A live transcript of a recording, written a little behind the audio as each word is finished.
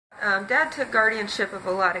Dad took guardianship of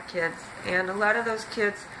a lot of kids, and a lot of those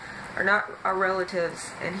kids are not our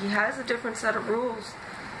relatives, and he has a different set of rules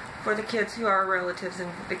for the kids who are relatives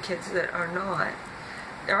and the kids that are not.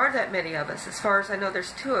 There aren't that many of us. As far as I know,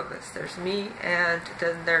 there's two of us. There's me, and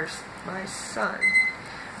then there's my son,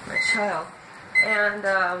 my child. And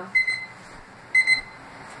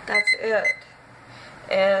that's it.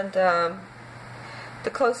 And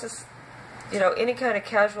the closest, any kind of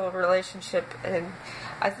casual relationship, and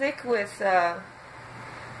I think with the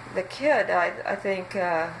kid, I think,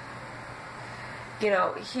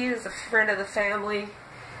 he is a friend of the family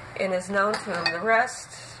and is known to him. The rest,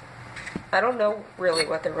 I don't know really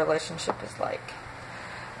what their relationship is like.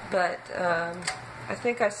 But I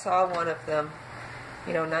think I saw one of them,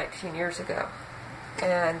 19 years ago.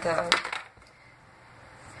 And,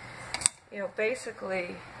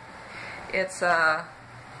 basically, it's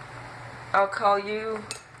I'll call you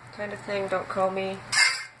kind of thing, don't call me.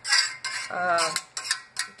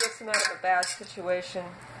 It gets him out of a bad situation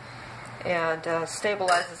and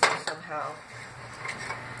stabilizes him somehow.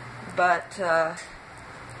 But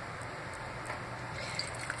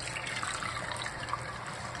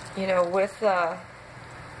with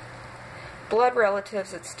blood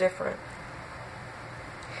relatives, it's different.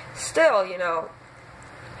 Still,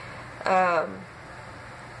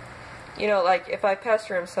 like if I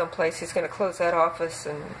pester him someplace, he's going to close that office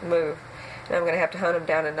and move, and I'm going to have to hunt him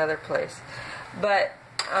down another place. But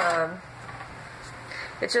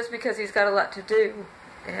it's just because he's got a lot to do,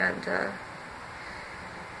 and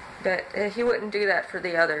but he wouldn't do that for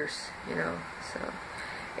the others, So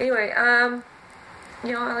anyway,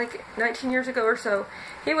 like 19 years ago or so,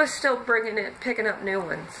 he was still picking up new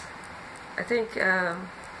ones. I think he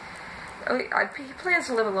plans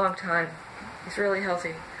to live a long time. He's really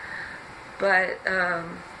healthy. But I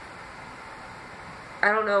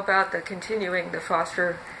don't know about the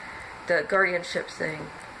guardianship thing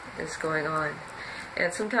is going on.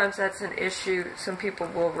 And sometimes that's an issue some people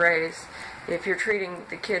will raise. If you're treating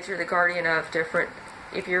the kids you're the guardian of different,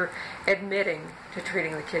 if you're admitting to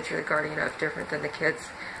treating the kids you're the guardian of different than the kids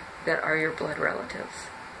that are your blood relatives.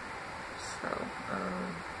 So,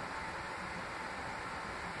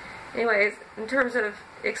 anyways, in terms of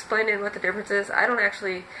explaining what the difference is, I've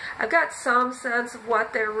got some sense of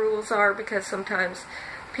what their rules are, because sometimes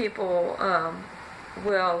people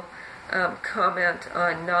will comment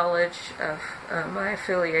on knowledge of my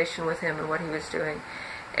affiliation with him and what he was doing.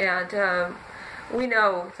 And we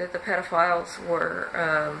know that the pedophiles were,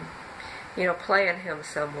 playing him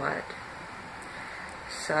somewhat.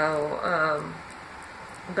 So,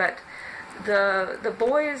 but the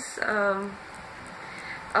boys,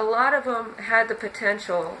 a lot of them had the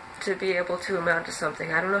potential to be able to amount to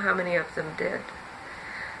something. I don't know how many of them did.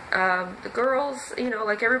 The girls,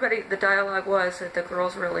 like everybody, the dialogue was that the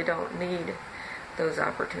girls really don't need those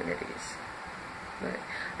opportunities. But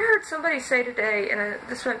I heard somebody say today, and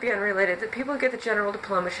this might be unrelated, that people who get the general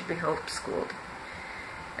diploma should be homeschooled.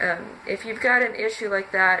 If you've got an issue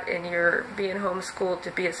like that and you're being homeschooled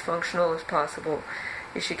to be as functional as possible,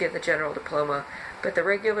 you should get the general diploma. But the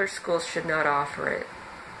regular schools should not offer it.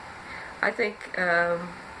 I think, they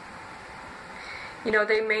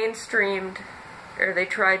mainstreamed, or they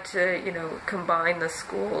tried to, combine the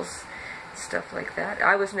schools, stuff like that.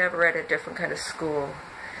 I was never at a different kind of school.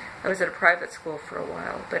 I was at a private school for a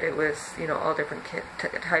while, but it was, all different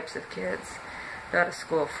types of kids, not a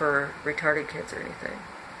school for retarded kids or anything.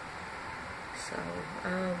 So,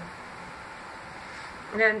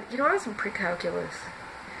 and, I was in pre-calculus.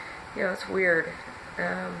 It's weird.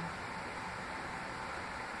 Had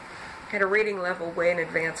a rating level way in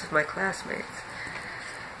advance of my classmates.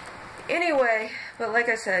 Anyway, but like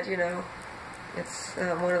I said, it's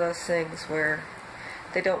one of those things where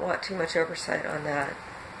they don't want too much oversight on that.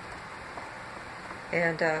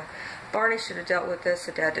 And Barney should have dealt with this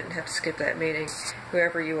so Dad didn't have to skip that meeting.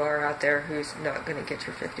 Whoever you are out there who's not going to get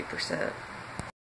your 50%.